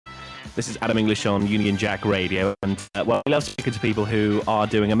This is Adam English on Union Jack Radio. And, well, we love speaking to people who are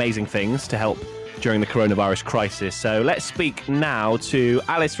doing amazing things to help during the coronavirus crisis. So let's speak now to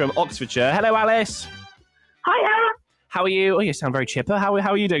Alice from Oxfordshire. Hello, Alice. Hiya. How are you? Oh, you sound very chipper. How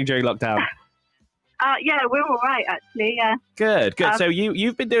are you doing during lockdown? Yeah, we're all right, actually, yeah. Good. So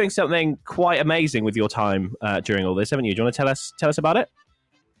you've been doing something quite amazing with your time during all this, haven't you? Do you want to tell us about it?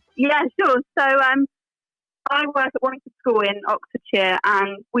 Yeah, sure. So I work at Wallingford School in Oxfordshire,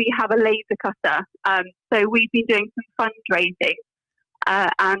 and we have a laser cutter. So we've been doing some fundraising,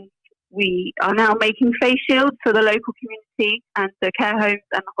 and we are now making face shields for the local community and the care homes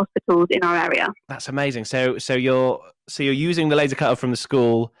and the hospitals in our area. That's amazing. So you're using the laser cutter from the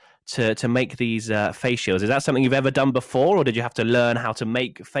school to make these face shields. Is that something you've ever done before, or did you have to learn how to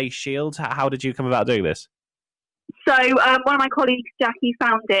make face shields? How did you come about doing this? So one of my colleagues, Jackie,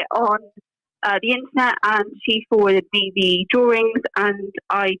 found it on the internet, and she forwarded me the drawings, and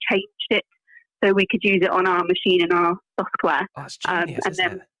I changed it so we could use it on our machine and our software. Oh, that's genius,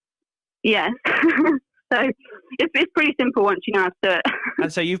 isn't it? Yes. So it's pretty simple once you know how to do it.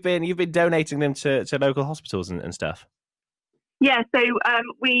 And so you've been donating them to local hospitals and stuff? Yeah, so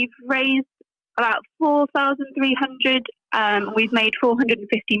we've raised about 4,300. We've made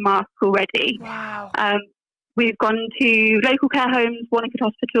 450 masks already. Wow. We've gone to local care homes, Wallingford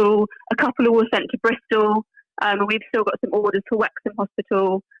Hospital, a couple were sent to Bristol, and we've still got some orders for Wexham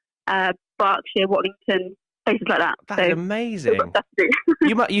Hospital, Berkshire, Watlington, places like that. That's amazing.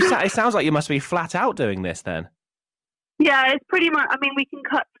 It sounds like you must be flat out doing this then. Yeah, it's pretty much, I mean, we can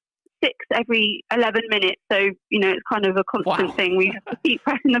cut 6 every 11 minutes, so, it's kind of a constant thing. We have to keep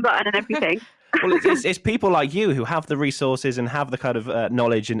pressing the button and everything. Well, it's people like you who have the resources and have the kind of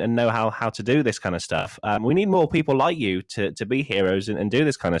knowledge and know how to do this kind of stuff. We need more people like you to be heroes and do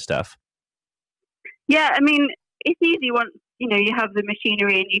this kind of stuff. Yeah, I mean, it's easy once, you have the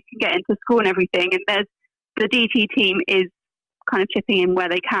machinery and you can get into school and everything, and there's the DT team is kind of chipping in where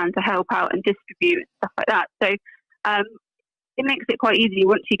they can to help out and distribute and stuff like that. So it makes it quite easy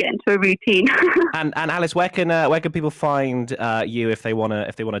once you get into a routine. and Alice, where can people find you if they want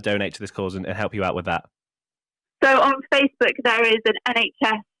to donate to this cause and help you out with that? So on Facebook there is an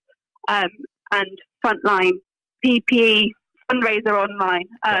NHS and Frontline PPE fundraiser online.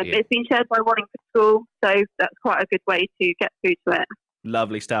 It's been shared by Wallingford School, so that's quite a good way to get through to it.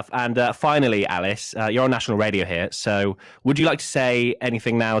 Lovely stuff. And finally, Alice, you're on national radio here, so would you like to say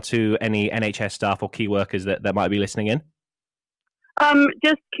anything now to any NHS staff or key workers that might be listening in?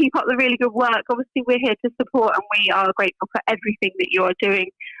 Just keep up the really good work. Obviously, we're here to support, and we are grateful for everything that you are doing.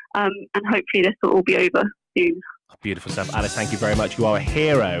 And hopefully this will all be over soon. Beautiful stuff. Alice, thank you very much. You are a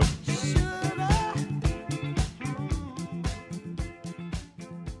hero.